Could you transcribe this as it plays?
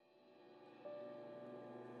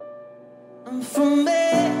I'm from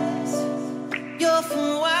X, you're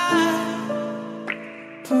from Y.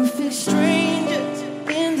 Perfect strangers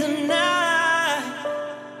in the night.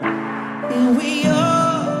 Here we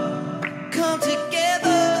all come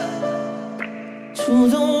together. To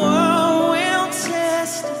the world we'll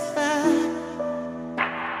testify.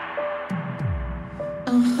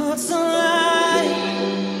 Our hearts align,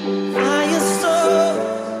 fire soar.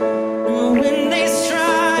 And when they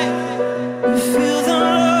strike, we feel the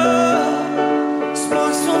love.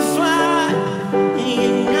 Sparks will fly and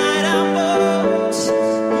ignite our boats.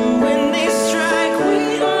 And when they strike, we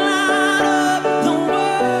light up the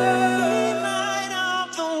world. Light up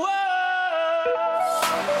the world.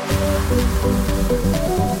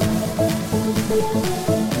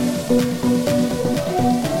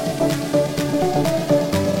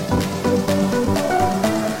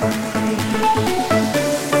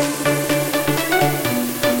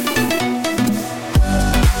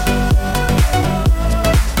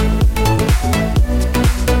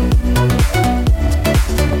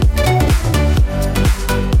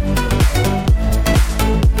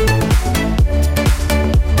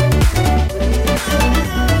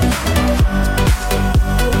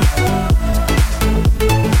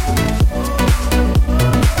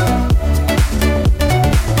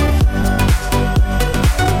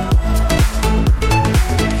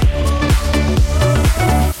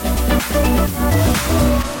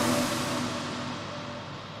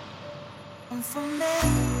 I'm from X,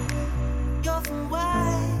 you're from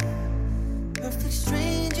Y. Perfect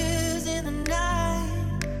strangers in the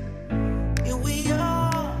night. Here we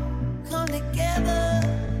all come together.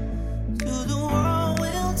 To the world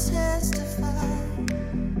we'll testify.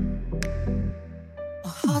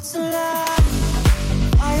 Our hearts alive,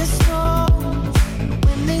 fire storms.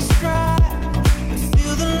 When they strike, we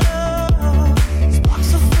feel the love. Sparks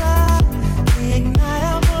will fly, they ignite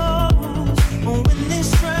our bones. And when they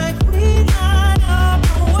strike, we light up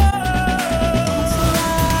the world.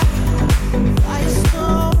 Fire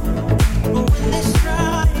storm. But when they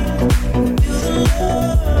strike, we feel the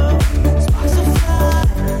love. Sparks will fly,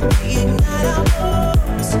 they ignite our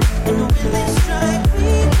bones. And when they strike, we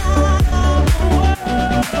light up the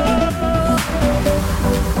world.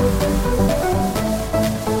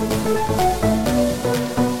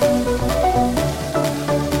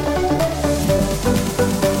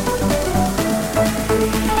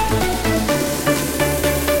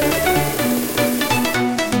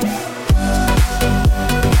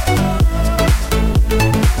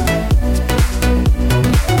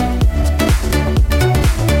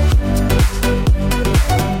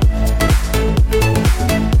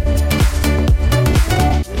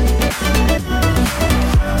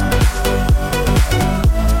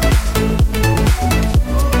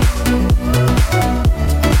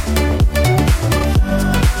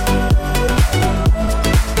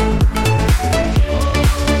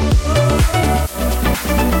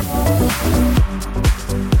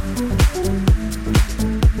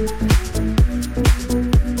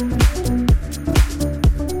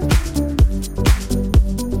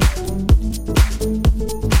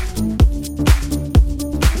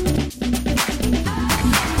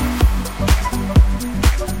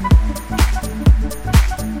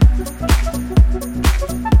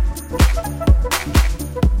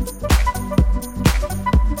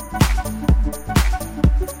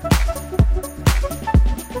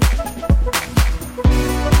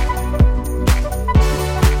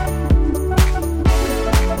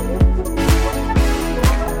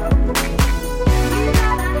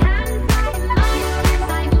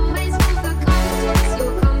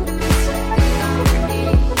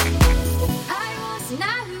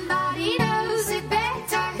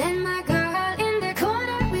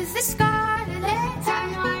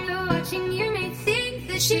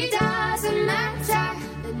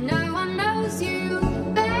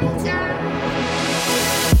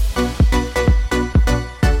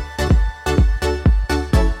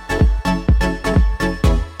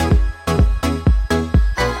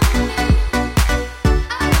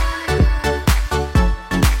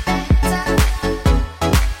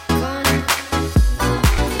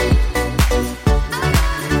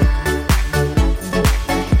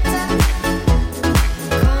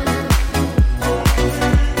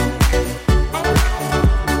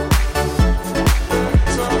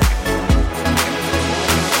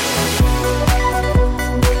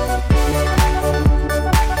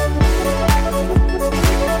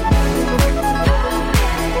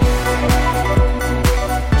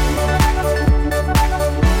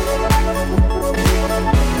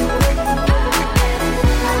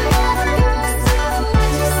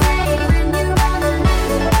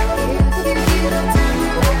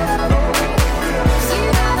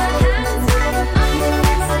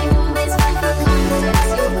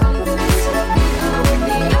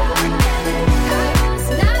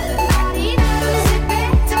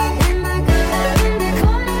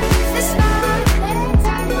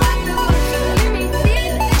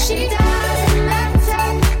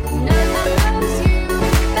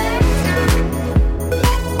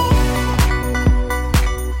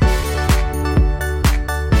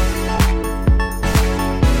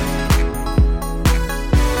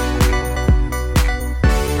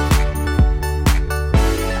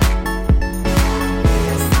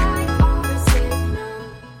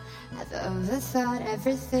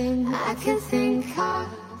 can think of.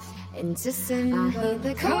 Intercinnate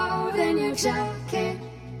the cold in your jacket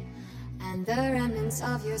and the remnants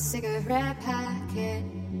of your cigarette packet.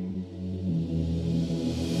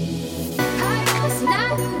 I guess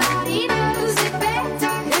nobody knows it better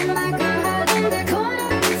than my girl in the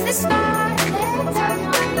corner with the spotlight.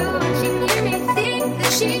 I know watching you may think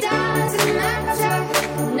that she doesn't matter.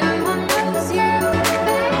 No one knows you better.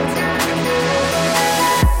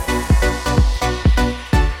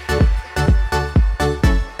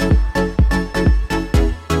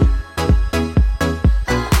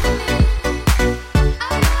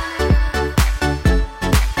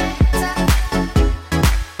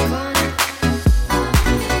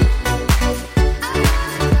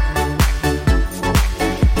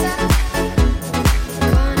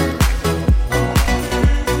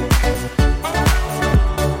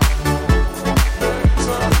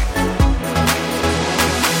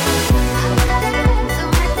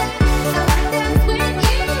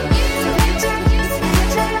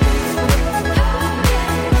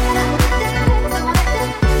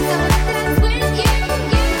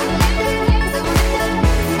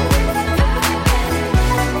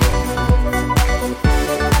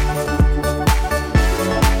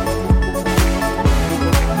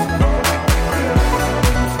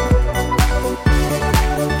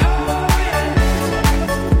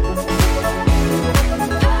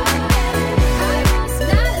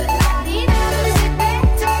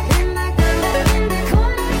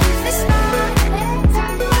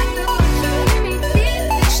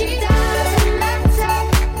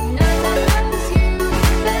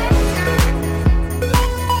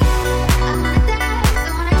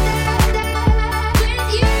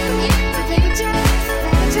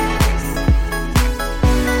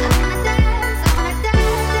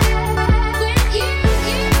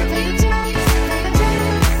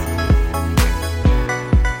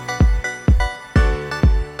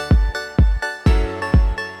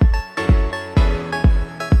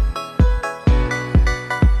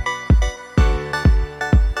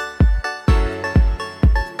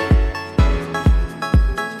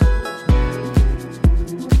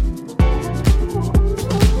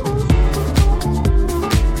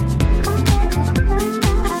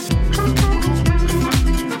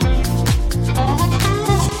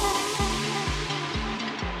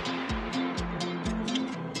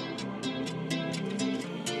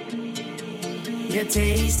 You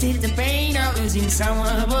tasted the pain of losing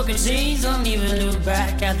someone, broken chains. Don't even look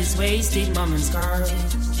back at this wasted moment's gone.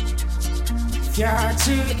 If your heart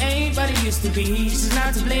truly ain't what it used to be, she's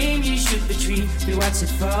not to blame, you should retreat. We watch it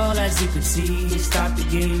fall as you could see, stop the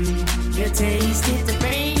game. You tasted the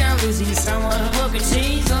pain of losing someone, broken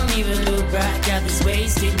chains. Don't even look back at this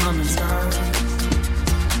wasted moment's gone.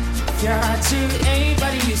 If your heart truly ain't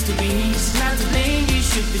what it used to be, she's not to blame, you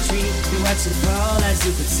should retreat. We watch it fall as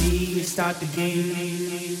you could see, start the game.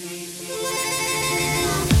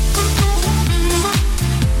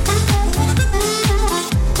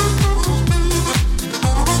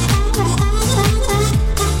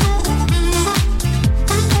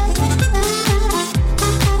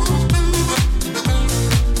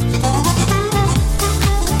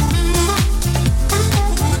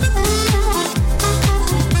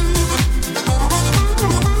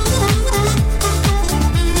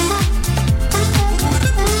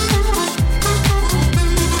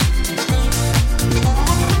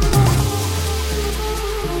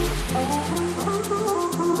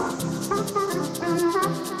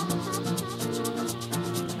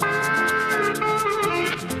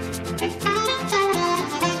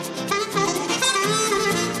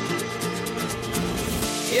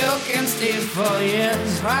 For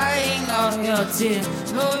years, crying all your tears,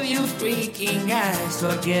 move you freaking eyes,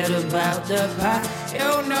 forget about the past.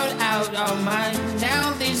 You're not out of mind.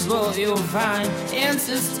 Down this road you'll find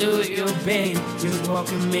answers to your pain. Just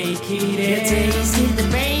walk and make it end. You tasted the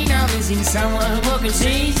pain of losing someone, broken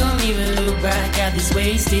chains. Don't even look back at this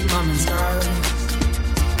wasted moment's gone.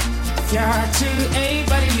 If your heart truly ain't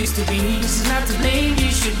what it used to be, she's not to blame,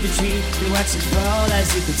 you should retreat. We watch it fall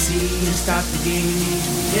as you could see, and stop the game.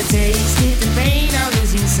 You tasted the pain of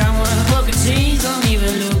losing someone, broken chains. Don't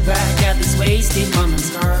even look back at this wasted moment's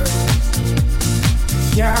gone.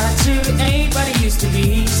 If your heart truly ain't what it used to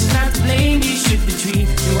be, she's not to blame, you should retreat.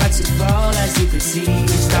 We watch it fall as you could see, and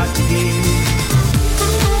stop the game.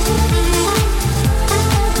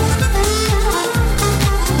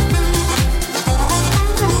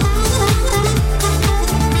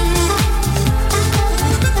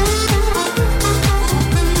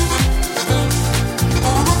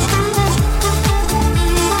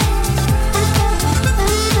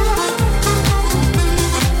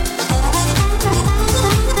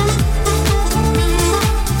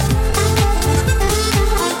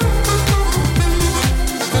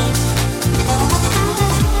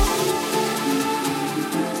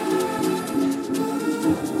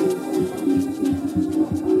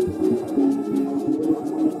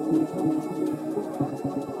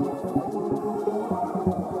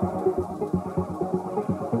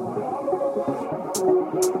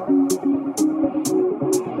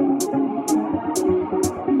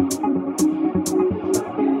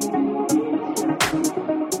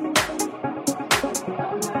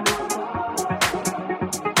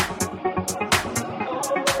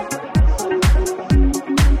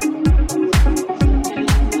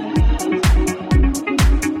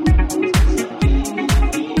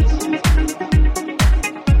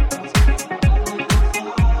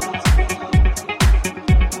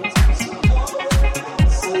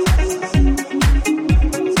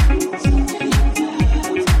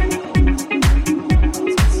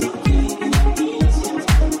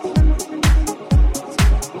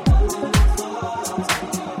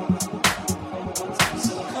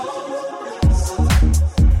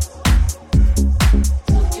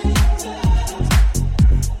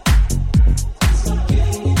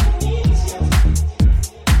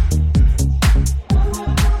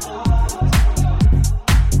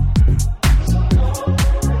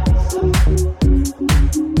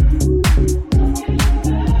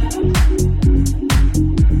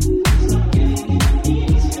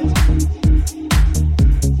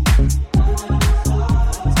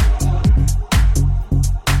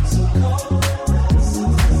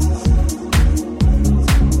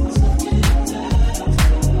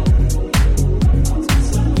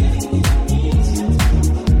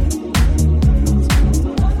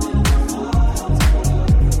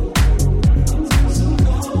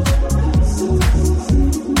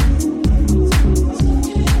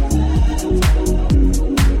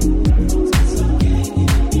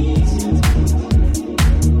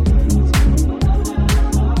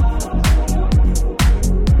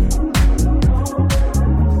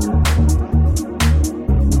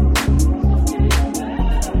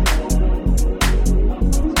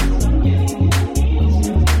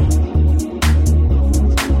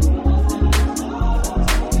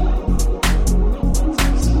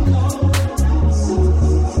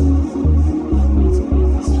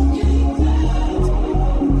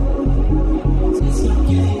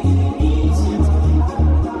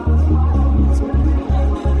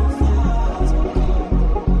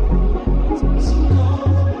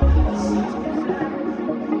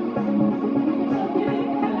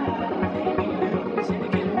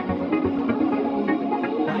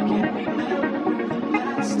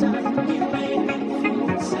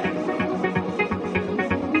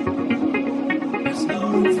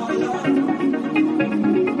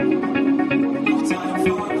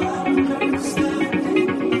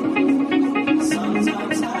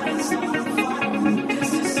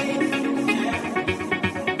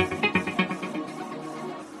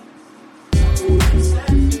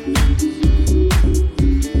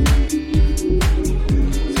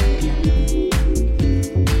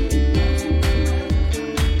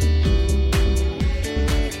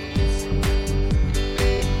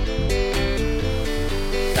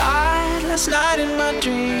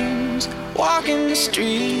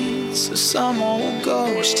 streets of some old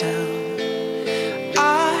ghost town.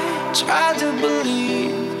 I tried to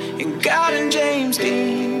believe in God and James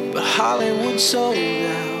Dean, but Hollywood sold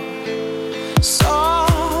out. Saw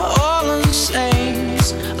all of the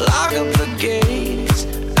saints lock up the gates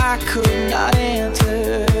I could not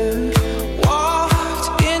enter.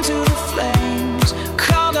 Walked into the flames,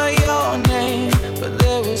 called out your name, but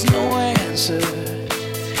there was no answer.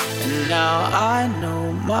 And now I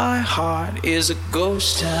know my heart is a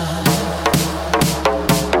ghost town.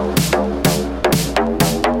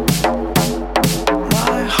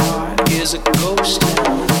 My heart is a ghost town.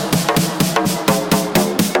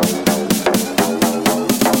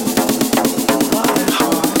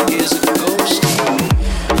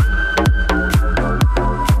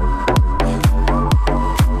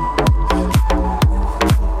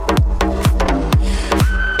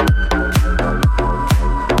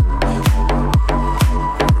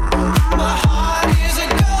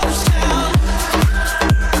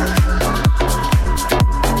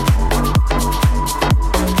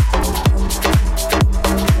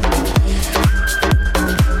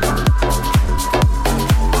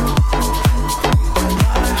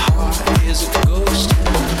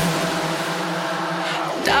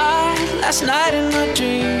 Last night in my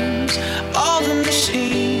dreams, all the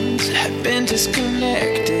machines had been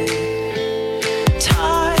disconnected.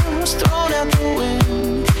 Time was thrown out the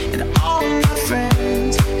wind, and all of my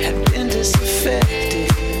friends had been disaffected.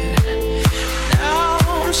 Now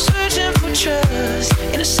I'm searching for trust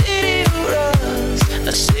in a city of rust,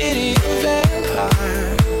 a city of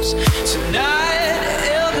vampires. Tonight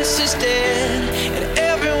Elvis is dead, and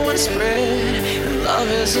everyone's spread, and love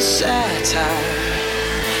is a satire.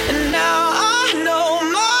 And now I know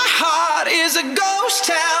my heart is a ghost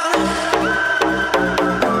town.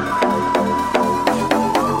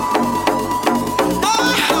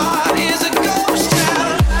 My heart is a ghost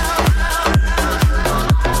town.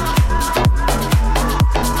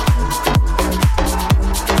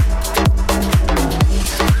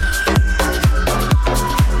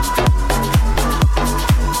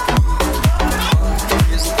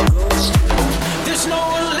 There's no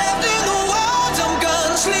one left in the world. I'm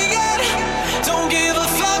gunslinging. Don't give a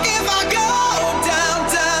fuck if I go down,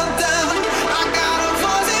 down, down. I got a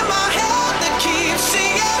voice in my head that keeps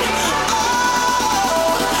singing. Oh,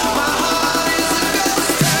 my heart is a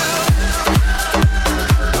ghost town.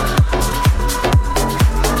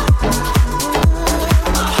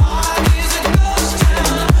 My heart is a ghost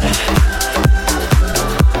town.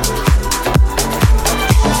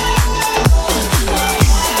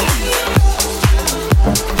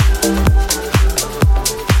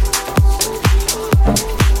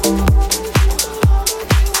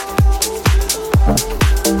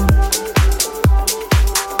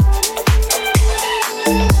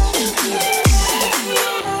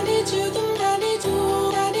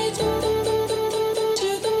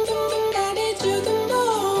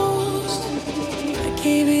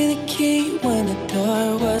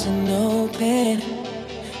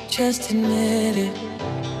 Just admit it.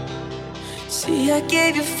 See, I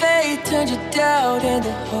gave you faith, turned your doubt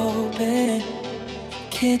into hope, and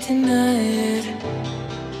can't deny it.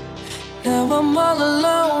 Now I'm all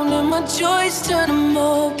alone and my joys turn them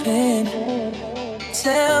open.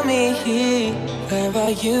 Tell me, where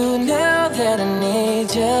are you now that I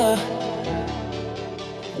need you?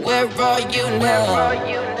 Where are you now?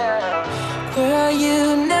 Where are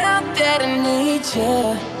you now that I need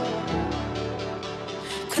you?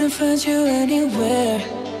 Couldn't find you anywhere.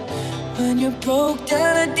 When you broke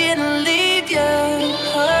down, I didn't leave you.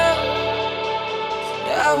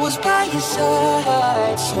 I was by your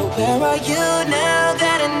side. So where are you now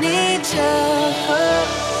that I need you?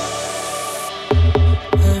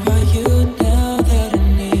 Where are you now that I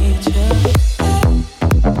need you?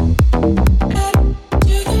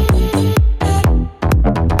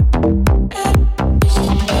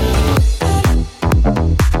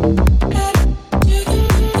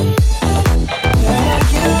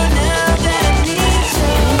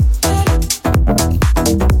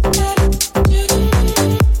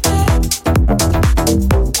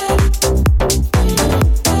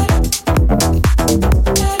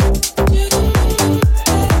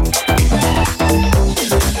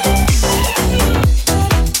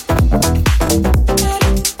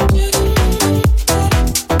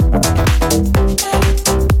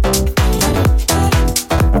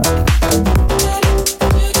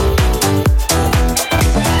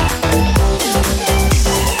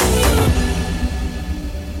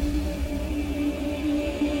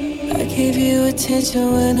 Attention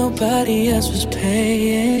when nobody else was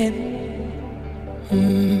paying.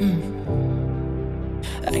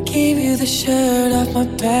 I gave gave you the shirt off my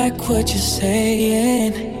back, what you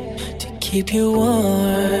saying to keep you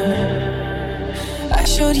warm? I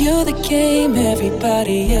showed you the game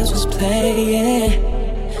everybody else was playing,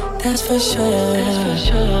 that's for sure.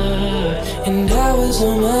 And I was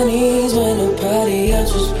on my knees when nobody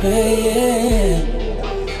else was praying.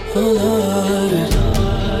 Oh Lord.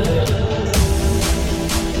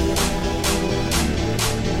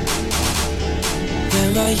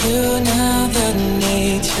 Where are you now that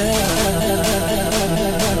nature?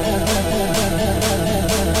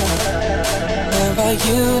 Where are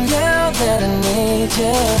you now that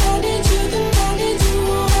nature?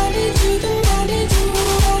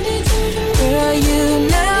 Where are you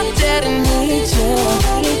now that nature?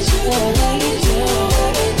 I need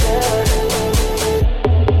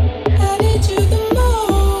you the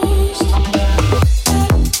most.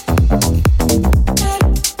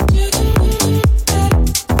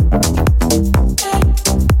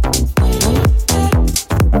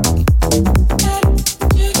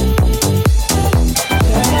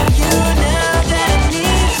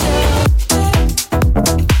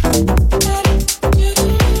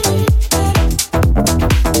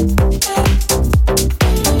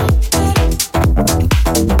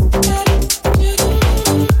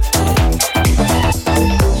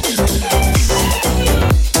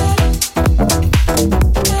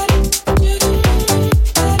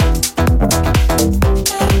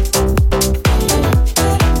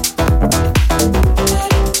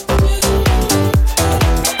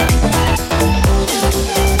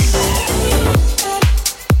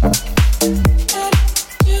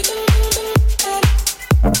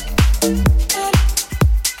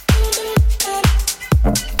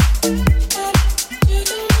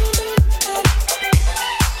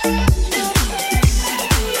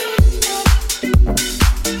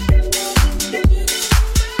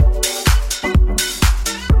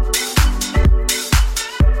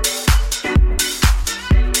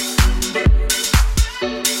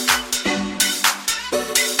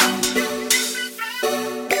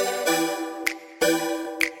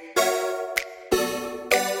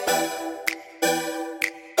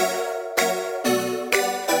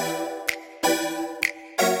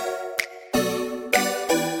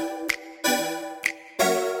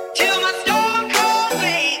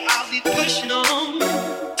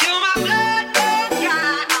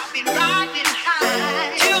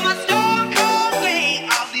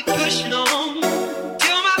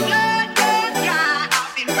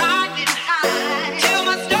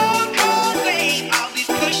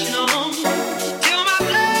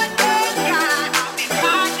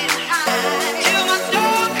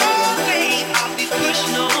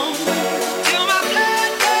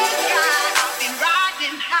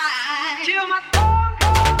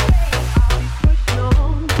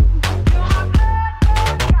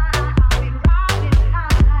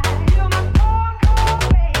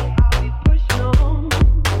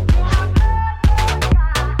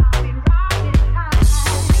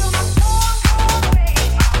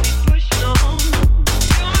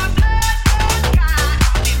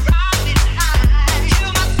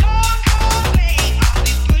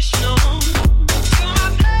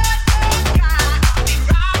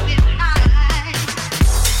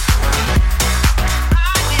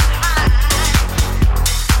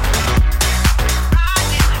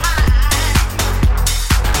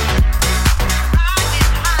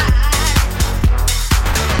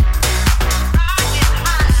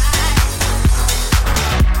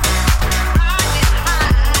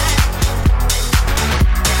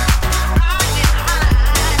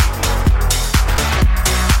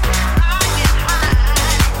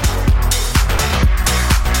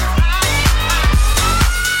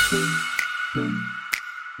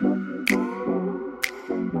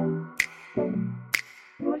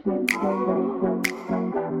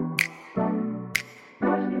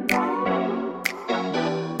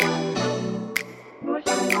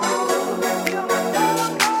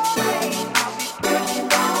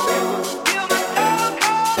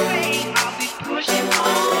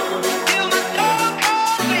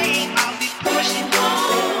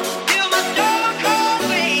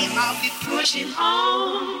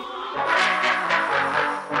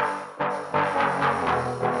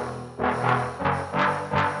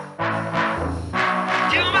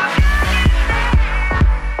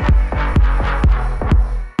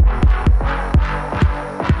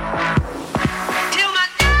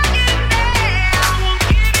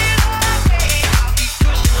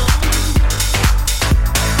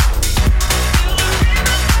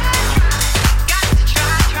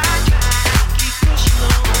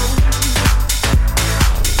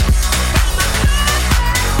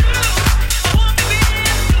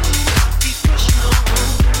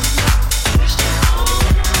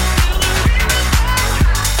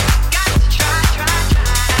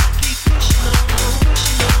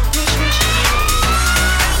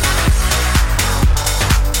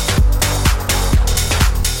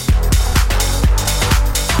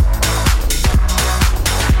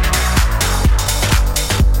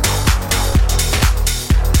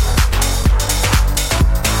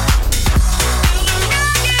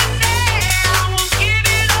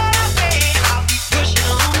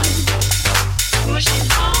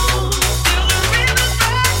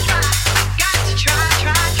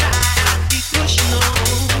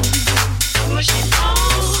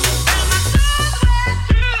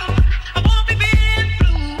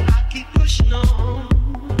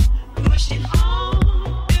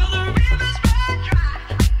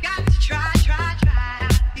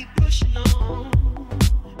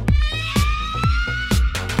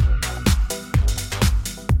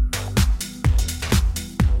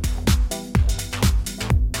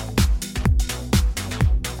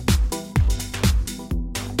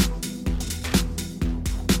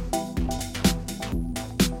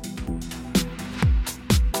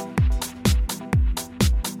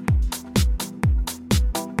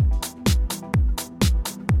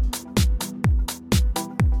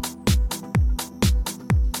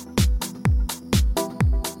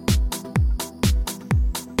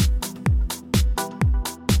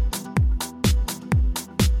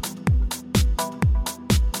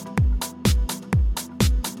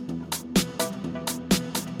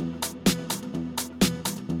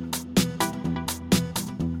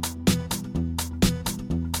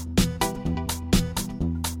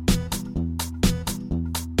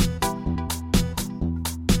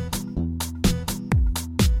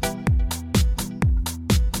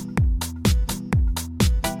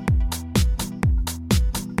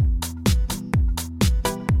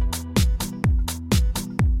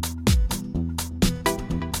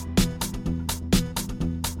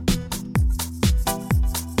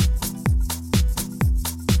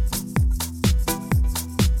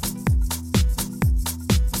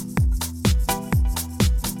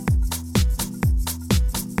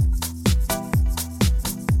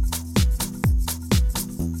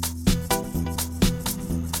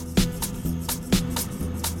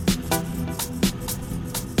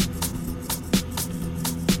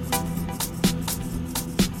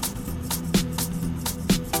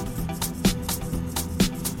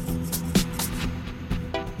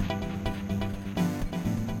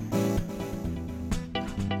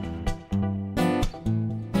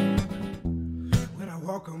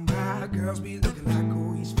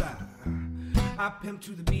 hop him to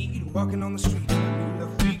the beat, walking on the street, I'm the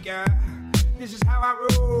freak guy. This is how I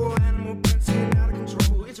roll, animal prince getting out of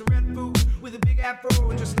control. It's a red food with a big afro,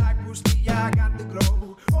 and just like Bruce Lee, I got the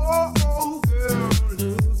glow. Oh, oh, girl,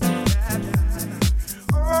 look at that.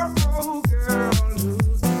 Oh, oh, girl,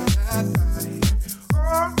 look at that body.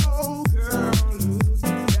 Oh, oh, girl, look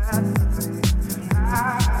at that body.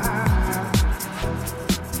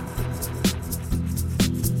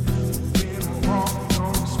 When I walk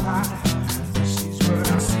on the spot, this is what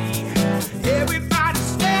I see. Everybody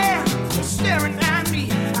staring at me.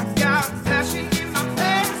 I got passion in my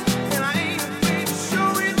pants, and I ain't afraid to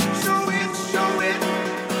show it, show it, show it.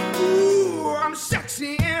 Ooh, I'm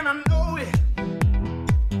sexy and I know it.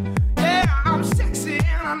 Yeah, I'm sexy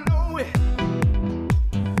and I know it.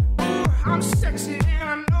 Ooh, I'm sexy and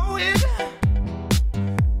I know it.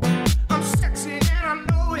 I'm sexy and I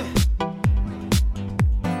know it.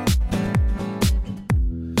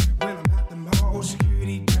 When I'm at the mall,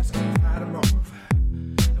 security just can't fight them off.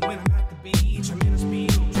 And when I'm at the beach, I'm in a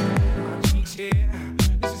speedo, trying my cheeks, yeah.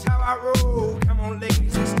 This is how I roll. Come on,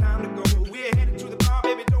 ladies, it's time to go. We're headed to the bar,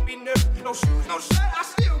 baby, don't be nervous. No shoes, no shirt, I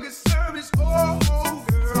still get service. Oh, oh,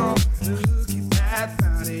 girl, look at that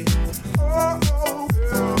body. Oh, oh,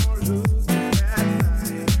 girl, look at that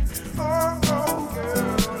body. Oh, oh, girl,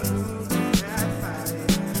 look at that body.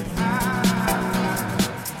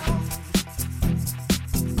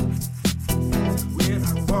 When I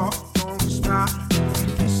walk on the spot,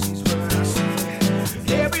 this is what I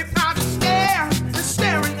see. Everybody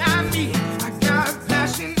staring at me. I got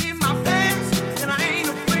passion in my pants, and I ain't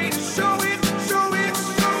afraid to show it, show it,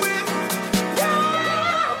 show it.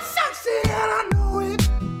 Yeah, I'm sexy and I know it.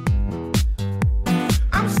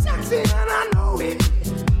 I'm sexy and I know it.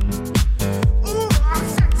 Ooh, I'm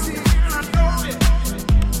sexy and I know it.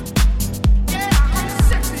 Yeah, I'm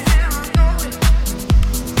sexy and I know it.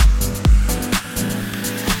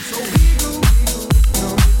 So wiggle, wiggle,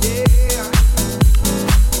 yeah.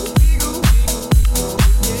 So wiggle, wiggle,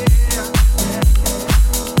 yeah.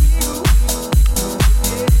 Wiggle,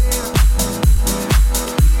 yeah.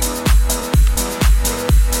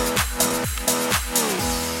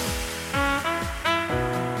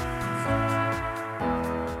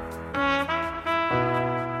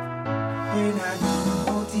 When I need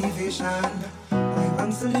motivation, my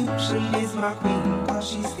one solution is my queen, cause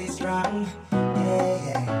she stays strong.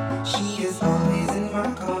 Yeah, she is always in my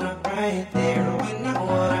corner, right there when I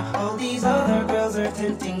wanna. All these other girls are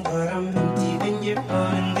tempting, but I'm empty when you're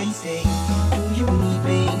gone. And they say, do you need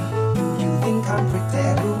me? Do you think I'm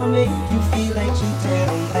pretend? Do I make you feel like cheated?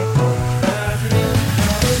 I'm like, oh, not really.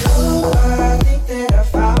 Oh, I think that I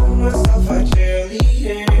found myself a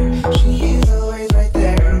cheerleader. She is always right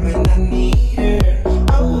there when I need her.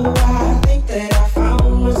 Oh, I think that I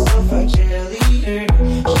found myself a cheerleader.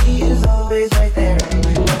 She is always right there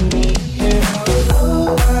when I need her.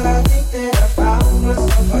 Oh, I think that I found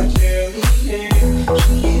myself a cheerleader.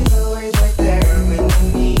 She is always right there when I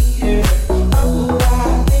need her. Oh, I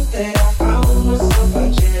think that I found myself a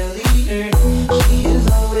cheerleader. She is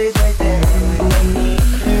always right there when I need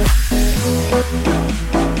her.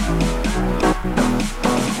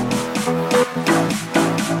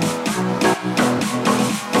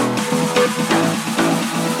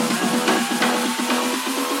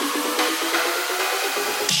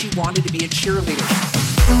 She wanted to be a cheerleader.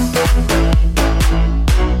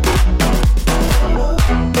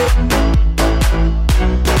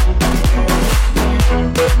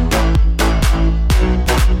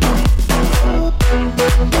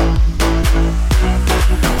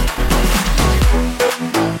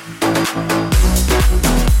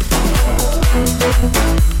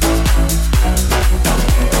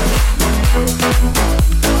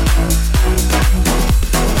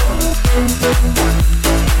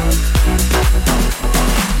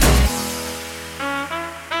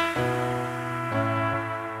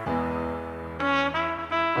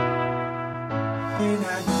 When I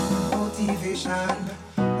need motivation,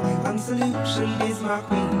 my one solution is my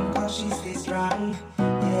queen, cause she stays strong.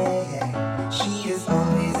 Yeah, she is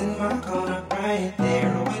always in my corner, right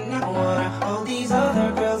there when I wanna. All these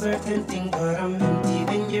other girls are tempting, but I'm empty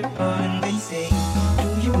when you're gone. And they say, do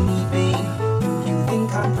you need me? Do you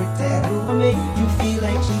think I'm pretend? Do I make you feel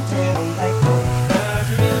like cheated? I'm like, oh, not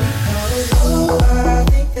really. Oh, I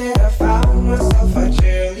think that I found myself a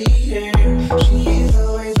cheerleader. She is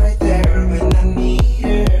always right there when I need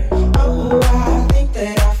her. Oh, I think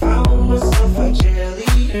that I found myself a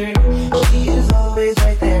cheerleader. She is always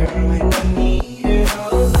right there when I need her.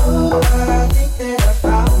 Oh, I think that I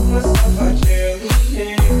found myself a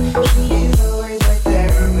cheerleader. She is always right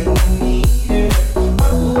there when I need her.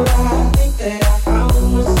 Oh, I think that I found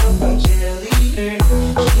myself a cheerleader.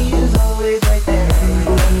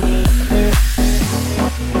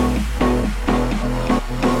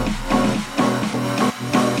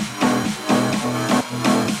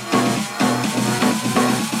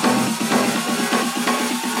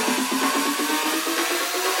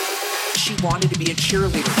 wanted to be a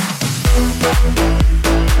cheerleader.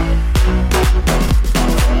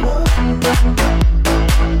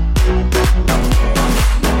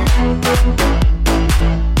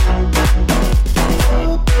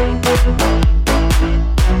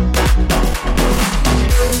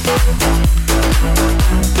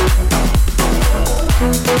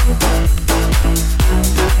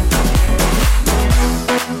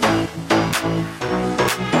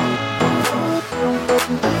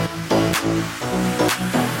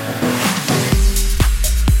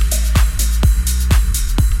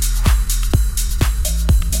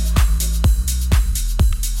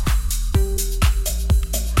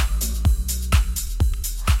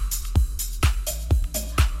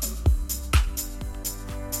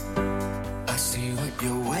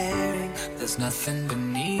 Nothing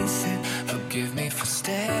beneath it. Forgive me for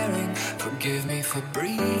staring, forgive me for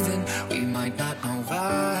breathing. We might not know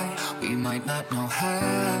why, we might not know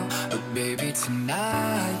how, but baby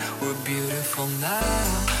tonight we're beautiful now.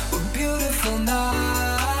 We're beautiful now.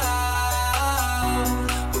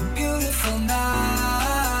 We're beautiful now.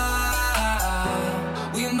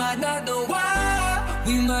 We might not know why,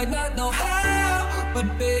 we might not know how,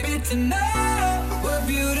 but baby tonight we're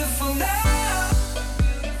beautiful now.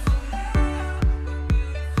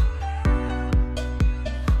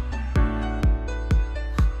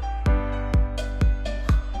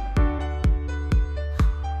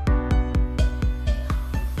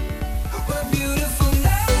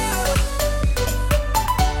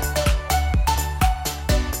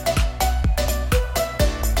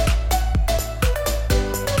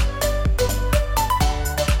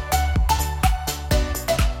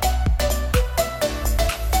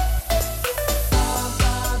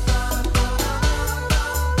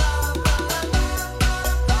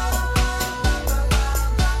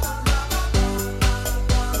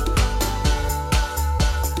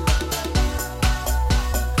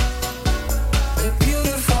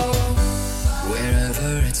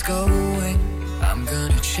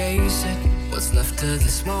 To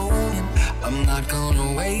this moment, I'm not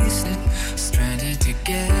gonna waste it. Stranded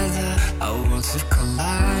together, our worlds have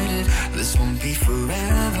collided. This won't be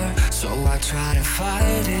forever, so I try to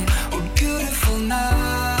fight it. We're beautiful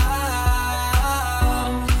now.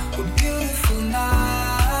 We're beautiful now.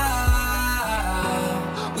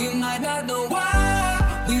 We might not know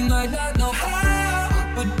why, we might not know how,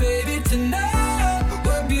 but baby tonight